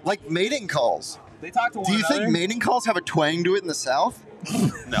don't talk? Like mating calls. They talk to one Do you another. think mating calls have a twang to it in the South?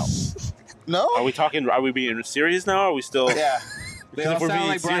 No. No? Are we talking? Are we being serious now? Or are we still? Yeah. They all If we're sound being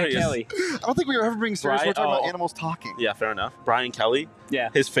like Brian serious. Kelly. I don't think we were ever being serious. Right? We're talking about Oh. animals talking. Yeah, fair enough. Brian Kelly, Yeah.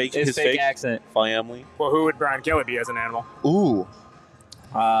 his fake accent. family. Well, who would Brian Kelly be as an animal? Ooh,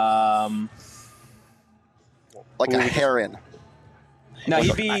 like a Ooh. heron. No, Like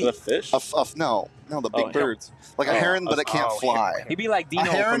he'd a be fish. No, the big Oh, birds. Like a oh, heron, but it can't oh, fly. he'd be like Dino A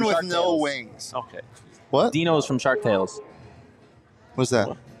heron from with Shark no Tales. wings. Okay. What? Dino's from Shark Tales. What's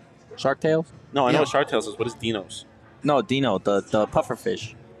that? Shark Tales? No, I know Yeah. what Shark Tales is. What is Dinos? No, Dino, the puffer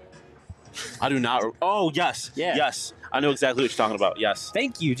fish. I do not. Oh yes. Yeah. Yes. I know exactly what you're talking about. Yes.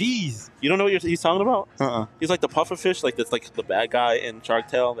 Thank you, jeez. You don't know what he's talking about? Uh-uh. He's like the puffer fish, like that's like the bad guy in Shark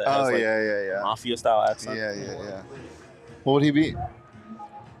Tale that has Oh like yeah. mafia style accent. Yeah. What would he be?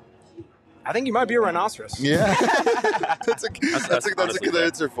 I think you might be a rhinoceros. Yeah. that's a good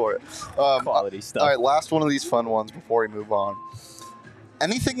answer for it. Quality stuff. All right, last one of these fun ones before we move on.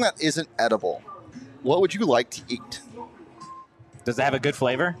 Anything that isn't edible, what would you like to eat? Does it have a good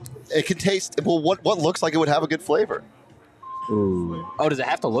flavor? It can taste, well, what looks like it would have a good flavor? Ooh. Oh, does it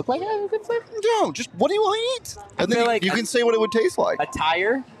have to look like it has a good flavor? No, just what do you want to eat? And then like you can say what it would taste like. A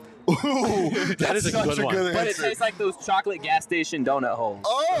tire? Ooh, That is a such good one. answer. But it tastes like those chocolate gas station donut holes.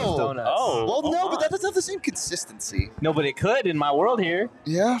 Oh. Donuts. Well, no, my. but that doesn't have the same consistency. No, but it could in my world here.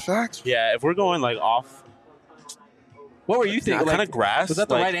 Yeah, facts. Yeah, if we're going like off, What were you thinking? kind of grass. Was that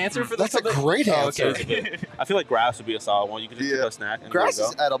the like, right answer for That's a something? great Oh, answer. okay. I feel like grass would be a solid one. You could just Yeah. get a snack and Grass go.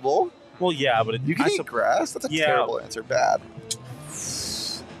 is edible. Well, yeah, but You can eat grass. That's a Yeah. terrible answer. Bad.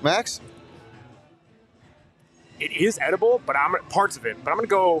 Max? It is edible, but parts of it. But I'm gonna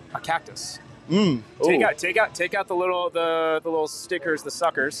go a cactus. Take out the little stickers, the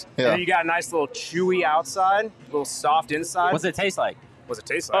suckers, Yeah. and then you got a nice little chewy outside, a little soft inside. What's it taste like? What's it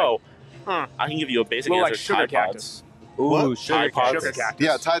taste like? Oh, I can give you a basic Little answer. like sugar Tide cactus. Ooh, What? sugar Tide Pods. cactus. Sugar cactus.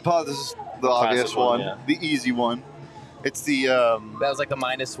 Yeah, Tide Pod. This is the obvious one, one, yeah. the easy one. It's the That was like the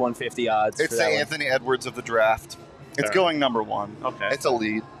minus 150 odds. it's for the that one. Anthony Edwards of the draft. It's Fair. going number one. Okay. It's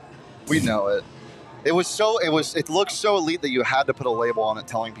elite. We know it. It looked so elite that you had to put a label on it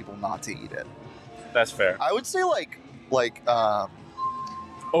telling people not to eat it. That's fair. I would say like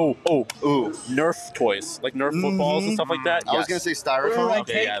Oh, ooh. Nerf toys, like Nerf footballs and stuff like that. I was gonna Yes. say styrofoam. Like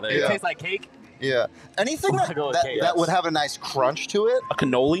Okay, cake. yeah, there it you go. tastes like cake. Yeah. Anything Oh, that, I go with that, cake. that would have a nice crunch to it. a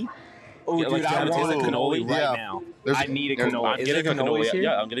cannoli. Oh, Yeah, dude, like, I does it taste want like a cannoli? right Yeah. now. There's- I need a there's- cannoli. I'm Is getting there a cannoli. cannolis here?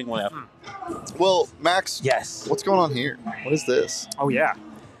 Yeah, I'm getting one. Well, Max, Yes. what's going on here? What is this? Oh yeah.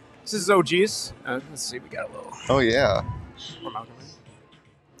 This is OG's. Let's see, we got a little. Oh yeah.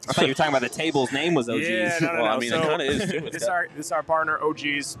 I thought you were talking about the table's name was OG's. Yeah, no. Well, I mean, it kind of is too. It's This got- is our partner,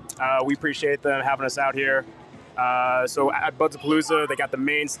 OG's. We appreciate them having us out here. So at Budsapalooza, they got the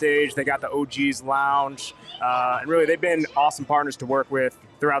main stage, they got the OG's lounge, and really they've been awesome partners to work with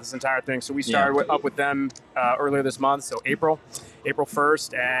throughout this entire thing. So we started up with them earlier this month, so April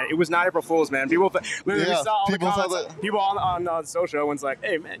 1st, and it was not April Fool's, man. People literally Yeah, saw all the people thought comments. that- People on social one's like,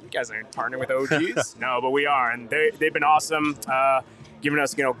 "Hey, man, you guys aren't partnering with OG's." No, but we are, and they've been awesome. Giving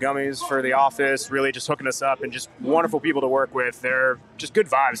us, gummies for the office, really just hooking us up, and just wonderful people to work with. They're just good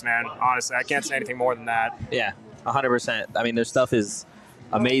vibes, man. Honestly, I can't say anything more than that. Yeah, 100%. I mean, their stuff is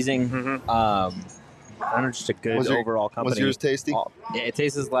amazing. Mm-hmm. I don't know, just a good overall company. Was yours tasty? Yeah, it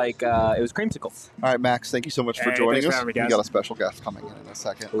tastes like it was creamsicle. All right, Max. Thank you so much for Hey, joining thanks for us. having me, guys. We got a special guest coming in a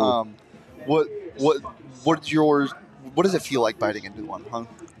second. Ooh. What's yours? What does it feel like biting into one? Huh?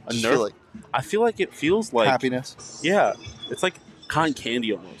 A Just Nerf? feel like I feel like it feels like happiness. Yeah, it's like cotton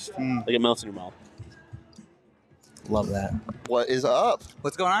candy almost. Mm. Like it melts in your mouth. Love that. What is up?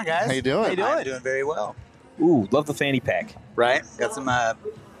 What's going on, guys? How you doing? I'm doing very well. Ooh, love the fanny pack. Right? Got some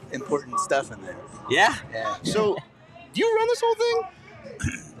important stuff in there. Yeah. Yeah. So, do you run this whole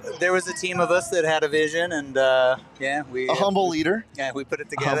thing? There was a team of us that had a vision, and we A humble leader. yeah, we put it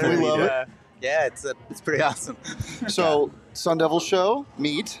together. We love and, yeah, it's pretty awesome. So, Sun Devil show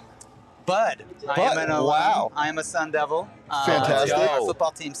meet. Bud, I am an alum. Wow. I am a Sun Devil. Fantastic. Our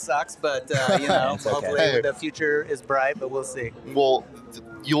football team sucks, but It's okay. hopefully Hey. the future is bright. But we'll see. Well,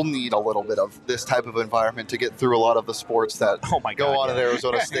 you'll need a little bit of this type of environment to get through a lot of the sports that Oh my go God, on yeah. at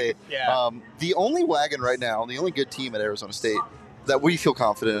Arizona State. Yeah. The only wagon right now, the only good team at Arizona State that we feel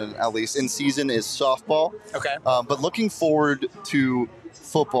confident in, at least in season, is softball. Okay. But looking forward to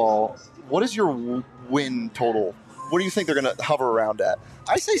football, what is your win total? What do you think they're going to hover around at?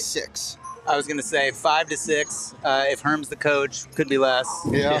 I say 6. I was going to say 5 to 6. If Herm's the coach, could be less.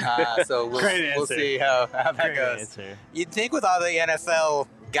 Yeah. So we'll Great we'll answer. see how that goes. You'd think with all the NFL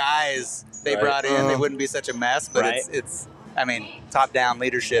guys they Right. brought in, they wouldn't be such a mess, but Right. it's. I mean, top-down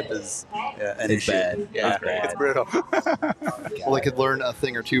leadership is an It's issue. bad. Yeah, It's bad. it's brutal. Well, they could learn a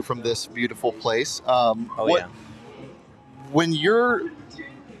thing or two from this beautiful place. Oh, yeah. When you're,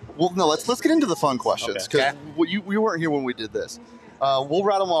 well, no, let's get into the fun questions because Okay. we weren't here when we did this. We'll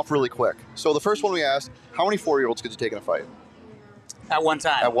rattle them off really quick. So the first one we asked: how many 4-year-olds could you take in a fight At one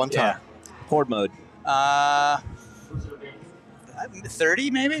time. at one time? Horde mode.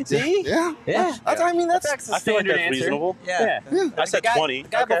 30 maybe? See? Yeah, Yeah. I mean that's a I feel like standard that's answer. reasonable. Yeah. I said The guy- 20. The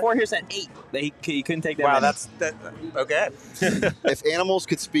guy Okay. before here said 8. He couldn't take that Wow, many. that. Okay. if animals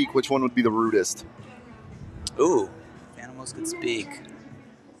could speak, which one would be the rudest? Ooh, animals could speak.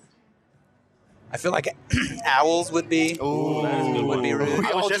 I feel like owls would be Ooh. would be rude. We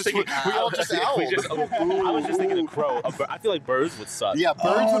all just owled. I was just thinking a crow. I feel like birds would suck. Yeah,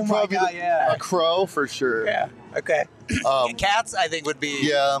 birds would probably God, be yeah. a crow for sure. Yeah. Okay. Um, And cats, I think, would be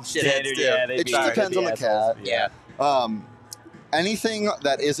Yeah. shitheads Standard, too. yeah, they'd it be- just depends on the cat. Yeah. Anything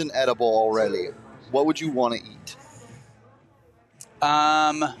that isn't edible already, what would you want to eat?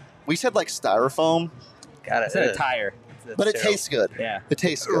 We said like styrofoam, Got Instead it. of tire. but it tastes good. Yeah. It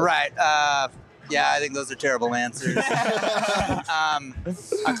tastes good. Right. Yeah, I think those are terrible answers. A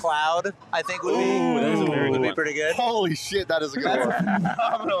cloud, I think, would Ooh, that is a very would good be one. pretty good. Holy shit, that is a good one.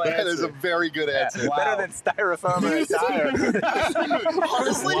 Phenomenal That is a answer. very good answer. Better than styrofoam or a tire.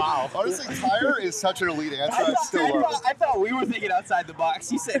 Honestly, tire is such an elite answer. I still love it. I thought we were thinking outside the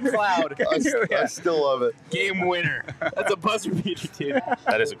box. You said cloud. I still love it. Game winner. That's a buzzer beater, dude.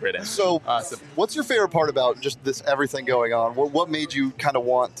 That is a great answer. So, what's your favorite part about just this everything going on? What made you kind of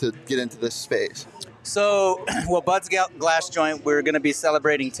want to get into this space? So, well, Bud's Glass Joint, we're going to be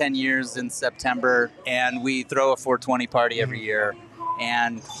celebrating 10 years in September, and we throw a 420 party every year.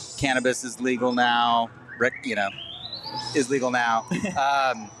 And cannabis is legal now, is legal now.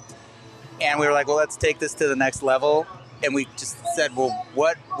 And we were like, well, let's take this to the next level. And we just said, well,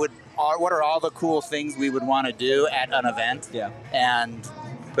 what are all the cool things we would want to do at an event? Yeah. And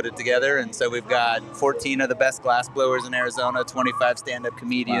put it together. And so we've got 14 of the best glass blowers in Arizona, 25 stand-up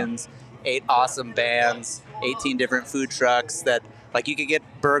comedians, 8 awesome bands, 18 different food trucks that, like, you could get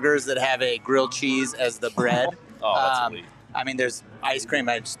burgers that have a grilled cheese as the bread. Oh, that's elite. I mean, there's ice cream,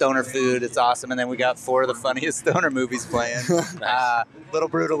 stoner food. It's awesome. And then we got 4 of the funniest stoner movies playing. Little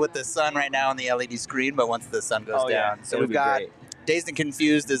brutal with the sun right now on the LED screen, but once the sun goes down. So It'll we've be got great. Dazed and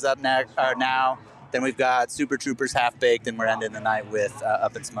Confused is up now. Then we've got Super Troopers Half Baked, and we're ending the night with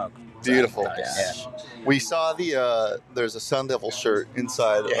Up in Smoke. Beautiful. Yeah. We saw there's a Sun Devil shirt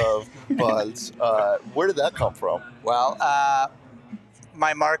inside of Bud's. Where did that come from? Well,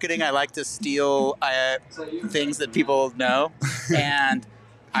 my marketing, I like to steal things that people know. And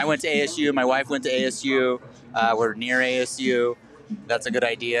I went to ASU. My wife went to ASU. We're near ASU. That's a good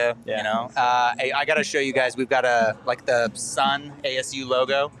idea. Yeah. I got to show you guys. We've got the Sun ASU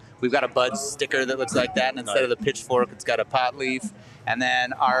logo. We've got a Bud sticker that looks like that, and instead of the pitchfork, it's got a pot leaf. And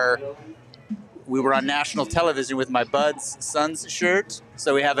then we were on national television with my Bud's Suns shirt.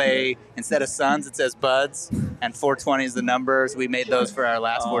 So we have instead of Suns, it says Bud's, and 420 is the numbers. We made those for our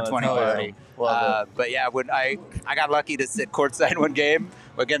last 420 party. But yeah, when I got lucky to sit courtside one game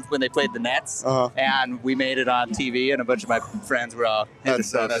against when they played the Nets, and we made it on TV, and a bunch of my friends were all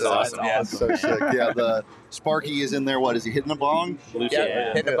That's awesome. Yeah. That's so sick. Yeah, the Sparky is in there. What is he hitting a bong?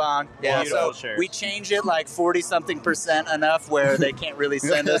 Yeah, hitting a bong. Yeah, so we change it like 40-something% enough where they can't really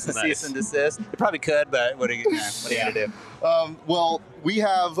send us a cease and desist. They probably could, but what are you gonna do? Well, we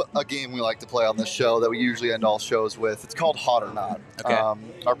have a game we like to play on this show that we usually end all shows with. It's called Hot or Not. Okay.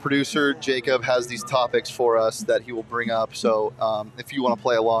 Our producer, Jacob, has these topics for us that he will bring up. So if you want to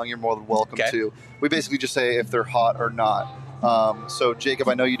play along, you're more than welcome to. We basically just say if they're hot or not. So, Jacob,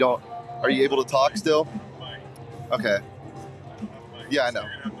 I know you don't. Are you able to talk still? Okay. Yeah, I know.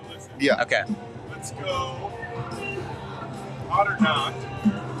 Yeah. Okay. Let's go. Hot or not?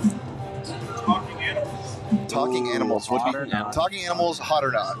 Talking animals. Talking animals. Talking animals, hot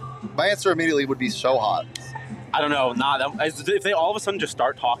or not? My answer immediately would be so hot. I don't know. If they all of a sudden just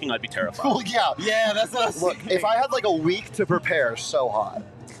start talking, I'd be terrified. Well, yeah. Yeah, that's what I was Look, thinking. if I had like a week to prepare, so hot.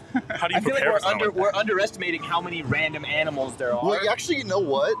 How do you I feel like prepare for something like we're underestimating how many random animals there are. Well, actually, you know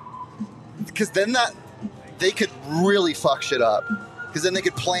what? Because then they could really fuck shit up. Because then they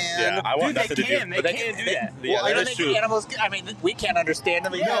could plan. Yeah, I want Dude, nothing they to do. can. They But can do that. Yeah, Well, I that don't is think true. the animals. I mean, we can't understand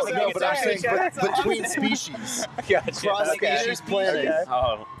them. No, Yeah, but I'm saying between species. Cross-species planning.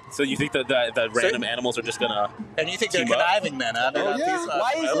 Oh, so you think that random animals are just gonna? And you think they're Team up? conniving then, huh? They're Oh, not yeah. peace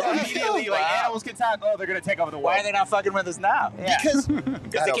Why is lovers. it immediately like Wow. animals can talk? Oh, they're gonna take over the world. Why are they not fucking with us now? Because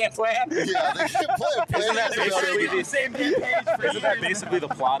Because they can't plan. Yeah, they can't play. Isn't that basically the same page for Isn't that years. basically the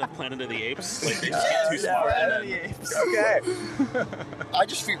plot of Planet of the Apes? Like they just Yeah, get too smart. Planet and of then- the Apes. Okay.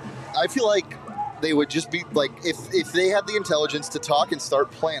 I feel like they would just be like if they had the intelligence to talk and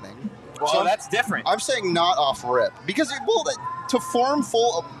start planning. Well, that's different. I'm saying not off rip because to form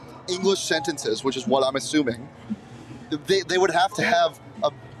full English sentences, which is what I'm assuming, they would have to have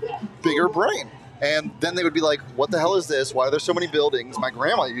a bigger brain. And then they would be like, what the hell is this? Why are there so many buildings? My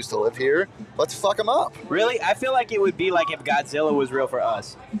grandma used to live here. Let's fuck them up. Really, I feel like it would be like if Godzilla was real for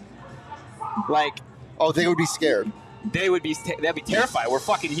us. Like Oh, they would be scared. they'd be terrified. We're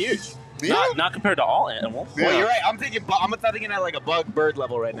fucking huge. Not compared to all animals. Well, you're right. I'm thinking at like a bug bird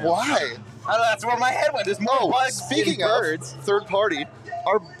level right now. Why? I don't know. That's where my head went. There's more bugs speaking than birds. of third party,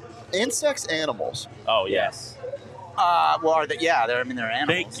 insects animals? Oh yes. Well, they're animals.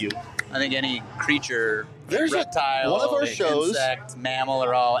 Thank you. I think any creature, There's reptile, one of our shows- insect, mammal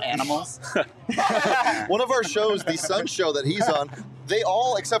are all animals. One of our shows, the Sun Show that he's on, they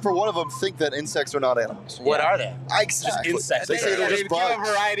all, except for one of them, think that insects are not animals. What are they? Exactly. insects. They say they're just Give a bugs.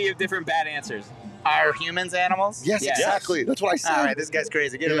 variety of different bad answers. Are humans animals? Yes, Yes. exactly. That's what I said. All right, this guy's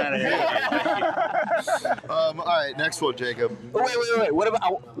crazy. Get him out of here. All right, next one, Jacob. Wait.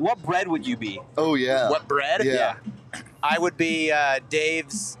 What bread would you be? Oh yeah. What bread? Yeah. I would be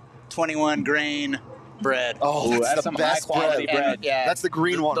Dave's 21 grain bread. Oh, Ooh, that's that's the some best high-quality bread. bread. Yeah. That's the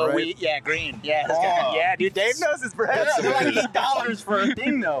green one, the right? wheat, yeah, green. Yeah, Oh. yeah, dude. Dave knows his bread. They're like $8 for a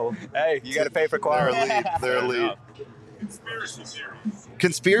thing, though. Hey, you got to pay for They're quality. elite. They're elite. Conspiracy theories.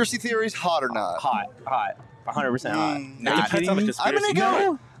 Conspiracy theories, hot or not? Hot. 100% hot. Nah, Depends on the I'm conspiracy. gonna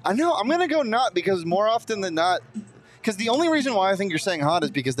go. I know. I'm gonna go not because more often than not, because the only reason why I think you're saying hot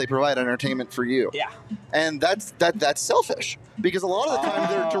is because they provide entertainment for you, Yeah. and that's selfish. Because a lot of the time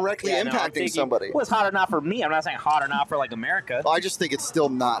they're directly Yeah, no, I'm impacting thinking, somebody. Well, it's hot or not for me. I'm not saying hot or not for like America. I just think it's still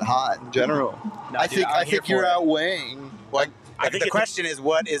not hot in general. No, I dude, think I'm I here think you're for it. outweighing. Well, I think the it- question is,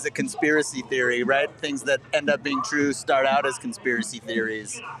 what is a conspiracy theory, right? Things that end up being true start out as conspiracy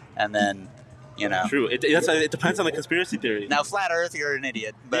theories, and then, True. It depends on the conspiracy theory. Now, flat Earth, you're an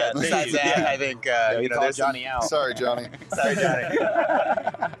idiot. But Yeah, besides thank you. that, Yeah. I think You call there's Johnny out. Sorry, Johnny. Sorry, Johnny.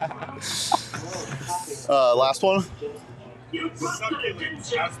 Last one. Succulents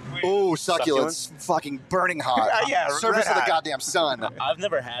as planned. Oh, succulents, fucking burning hot. Yeah, Surface red of the hot. goddamn sun. I've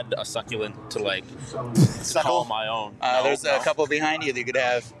never had a succulent to like call Suckle. my own. No, There's no. a couple behind you that you could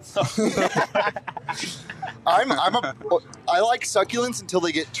have. I like succulents until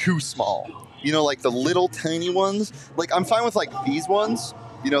they get too small. You know, like the little tiny ones. Like I'm fine with like these ones.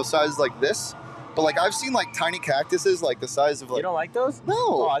 Sizes like this. But like I've seen like tiny cactuses like the size of You like. don't like those? No.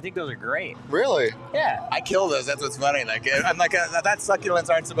 Oh, I think those are great. Really? Yeah. I kill those. That's what's funny. Like I'm like that succulents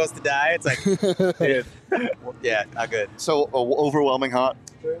aren't supposed to die. It's like, yeah, not good. So overwhelming hot.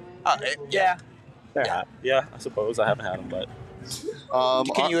 Yeah. They're hot. Yeah, I suppose I haven't had them, but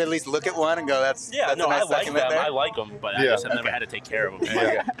Can you at least look at one and go, that's yeah, that's no, a nice I like succulent them. there? I like them, but I Yeah. just have never had to take care of them.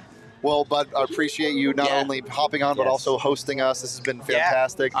 Yeah. Well, Bud, I appreciate you not Yeah. only hopping on, but Yes. also hosting us. This has been Yeah.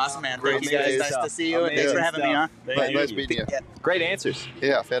 fantastic. Awesome, man. Great Thank you guys. space. Nice to see you. And thanks for Amazing having me on. Thank you. Nice meeting you. Yeah. Great answers.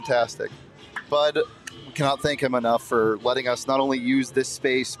 Yeah, fantastic. Bud, we cannot thank him enough for letting us not only use this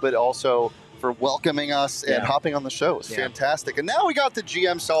space, but also for welcoming us and Yeah. hopping on the show. It's Yeah. fantastic. And now we got the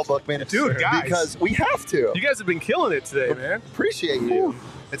GM Cellbook, man. Dude, guys. Because we have to. You guys have been killing it today, man. Appreciate you.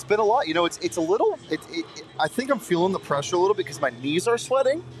 It's been a lot. It's a little. I think I'm feeling the pressure a little because my knees are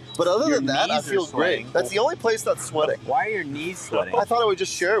sweating. But other Your than that, I knees are feel sweating. great. That's the only place that's sweating. Why are your knees sweating? I thought I would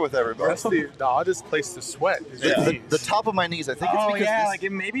just share it with everybody. That's the oddest place to sweat. Is your The, knees. the top of my knees. I think it's Oh because yeah,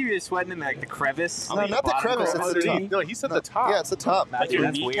 this, maybe you're sweating in like the crevice. No, like not the bottom crevice, of it's the body. top. No, he said the top. yeah, it's the top. Nah, Like dude, your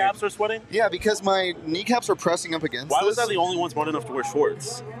that's weird. kneecaps are sweating. Yeah, because my kneecaps are pressing up against. Why was this. I the only one smart enough to wear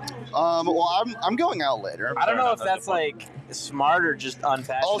shorts? Well, I'm going out later. I don't know if Fair enough, that's like smart or just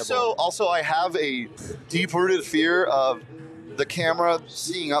unfashionable. Also, I have a deep-rooted fear of the camera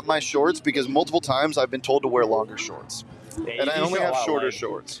seeing up my shorts because multiple times I've been told to wear longer shorts, Yeah, and you I do only show a have lot of shorter leg.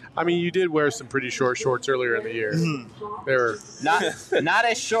 shorts. I mean, you did wear some pretty short shorts earlier in the year. Mm-hmm. They were. Not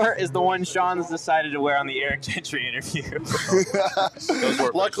as short as the one Sean's decided to wear on the Eric Gentry interview.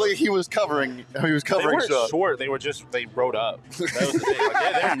 Luckily, he was covering. He was They covering weren't Sean. short. They were just they rode up. That was the thing.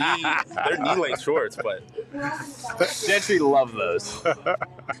 Like, they're knee length shorts, but Gentry loved those.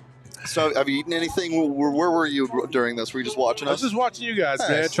 So, have you eaten anything? Where were you during this? Were you just watching I was us? just watching you guys,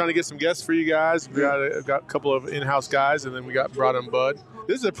 man. Nice. Trying to get some guests for you guys. We got a couple of in-house guys, and then we brought in Bud.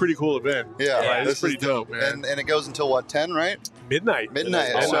 This is a pretty cool event. Yeah, Like, this it's pretty is dope, man. And it goes until what, 10, right? Midnight.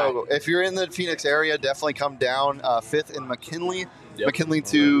 Midnight. Oh, So if you're in the Phoenix area, definitely come down. 5th in McKinley. Yep. McKinley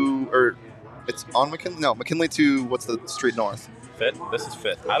to, or it's on McKinley? No, McKinley to, what's the street north? Fifth. This is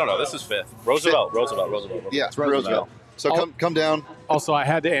fifth. I don't know. This is fifth. Roosevelt. Yeah, It's Roosevelt. So come down. Also, I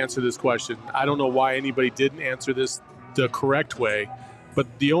had to answer this question. I don't know why anybody didn't answer this the correct way, but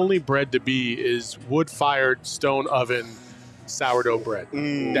the only bread to be is wood-fired stone oven sourdough bread.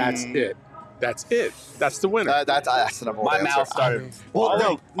 That's it. That's it. That's the winner. That's the number one My answer. mouth started. Well,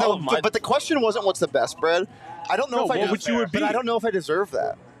 All no, of my- but the question wasn't what's the best bread. I don't know No, if I what would you would be? But I don't know if I deserve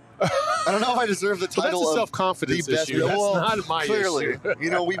that. I don't know if I deserve the But that's title a of self-confidence the best. issue. That's Well, not my clearly,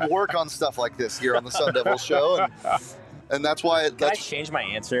 issue. we work on stuff like this here on the Sun Devil Show, And that's why Can I change my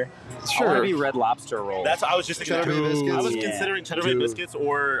answer? I Sure. want to be Red Lobster roll. That's I was just thinking. Cheddar Bay biscuits. I was Yeah. considering Cheddar Bay biscuits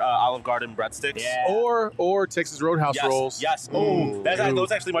or Olive Garden breadsticks. Yeah. Or Texas Roadhouse Yes, rolls. yes. Ooh.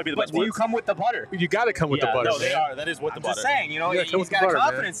 Those actually might be the But best do you ones. come with the butter? You got to come with the Yeah, butter. No, they man. are. That is with the I'm butter. just saying, Yeah, come he's with the got butter, a man.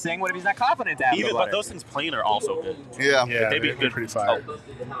 confidence thing. What if he's not confident to have Even the but butter? those things plain are also good. Yeah. Yeah, They'd be they're good. pretty fire.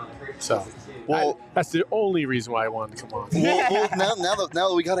 So, Well- that's the only reason why I wanted to come on. Well, now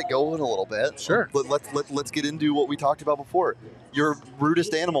that we got it going a little bit, Sure. Let's get into what we talked about before. Your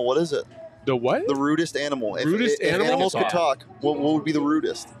rudest animal, what is it? The what? The rudest animal. Rudest if animal? animals could Yeah. talk, what would be the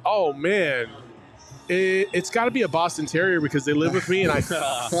rudest? Oh man, it's got to be a Boston Terrier because they live with me and I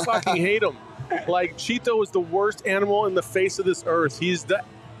fucking hate them. Like Cheeto is the worst animal in the face of this earth. He's the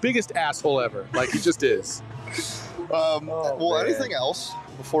biggest asshole ever. Like he just is. Well, anything else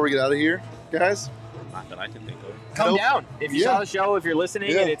before we get out of here, guys? Not that I can think of. Come Nope. down. If you Yeah. saw the show, if you're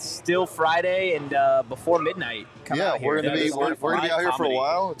listening, Yeah. and it's still Friday and before midnight, come Yeah, out here. we're gonna be It's we're gonna be out here for a comedy.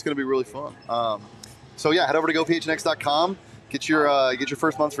 while. It's gonna be really fun. So yeah, head over to gophnx.com. Get your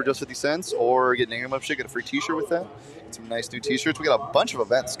first month for just 50 cents, or get an annual membership. Get a free T-shirt with that. Get some nice new T-shirts. We got a bunch of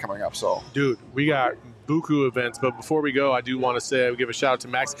events coming up. So Dude, we got buku events, but before we go, I do want to say, give a shout out to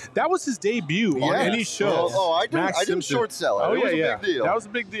Max. That was his debut on Yes. any show. I Max didn't Simpson. short sell it. Oh It was yeah, a big deal. That was a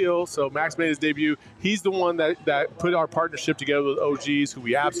big deal. So Max made his debut. He's the one that put our partnership together with OGs, who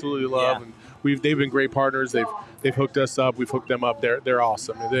we absolutely love, Yeah. and they've been great partners. They've hooked us up. We've hooked them up. They're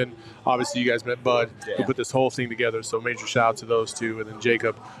awesome. And then obviously you guys met Bud, who put this whole thing together. So major shout out to those two, and then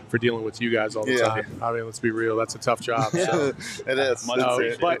Jacob for dealing with you guys all the Yeah. time. I mean, let's be real, that's a tough job. So. It is. Much No,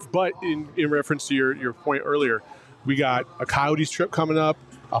 appreciated. but in reference to your point earlier, we got a Coyotes trip coming up,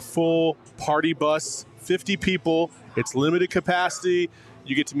 a full party bus, 50 people. It's limited capacity.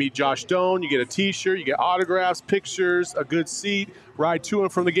 You get to meet Josh Doan. You get a T-shirt. You get autographs, pictures, a good seat, ride to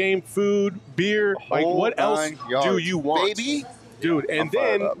and from the game, food, beer. Like, Whole what else 9 do yards. you want, baby? dude? I'm And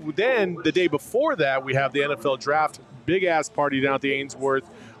fired up. then the day before that, we have the NFL draft, big ass party down at the Ainsworth.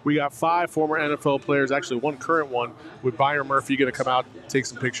 We got 5 former NFL players, actually one current one, with Byron Murphy going to come out, take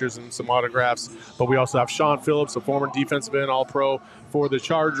some pictures and some autographs. But we also have Sean Phillips, a former defensive end All-Pro for the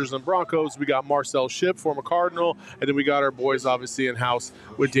Chargers and Broncos. We got Marcel Shipp, former Cardinal. And then we got our boys, obviously, in-house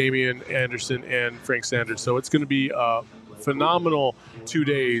with Damian Anderson and Frank Sanders. So it's going to be a phenomenal 2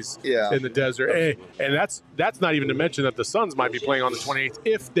 days Yeah. in the desert. And that's not even to mention that the Suns might be playing on the 28th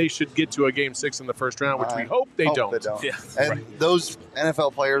if they should get to a Game 6 in the first round, which we hope they don't. Yeah. And those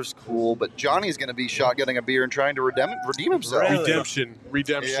NFL players, cool, but Johnny's going to be shotgunning a beer and trying to redeem himself. Really? Redemption.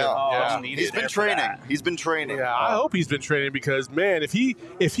 Yeah. Yeah. needed He's been there for training. that. He's been training. Yeah, I hope he's been training because, man, if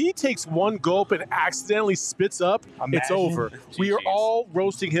he takes one gulp and accidentally spits up, it's Imagine. over. We are GGs. all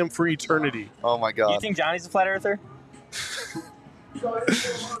roasting him for eternity. Oh my God. You think Johnny's a flat earther?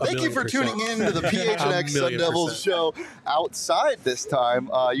 Thank you for tuning in to the PHNX A Sun million Devils percent. show outside this time.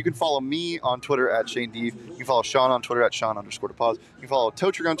 You can follow me on Twitter at Shane Deeve. You can follow Sean on Twitter at Sean_DePause. You can follow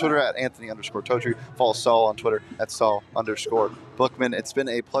Totri on Twitter at Anthony_Totri. Follow Saul on Twitter at Saul_Bookman. It's been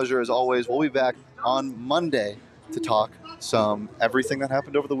a pleasure as always. We'll be back on Monday to talk some everything that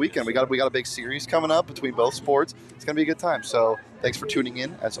happened over the weekend. We got a big series coming up between both sports. It's gonna be a good time. So thanks for tuning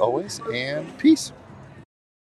in as always, and peace.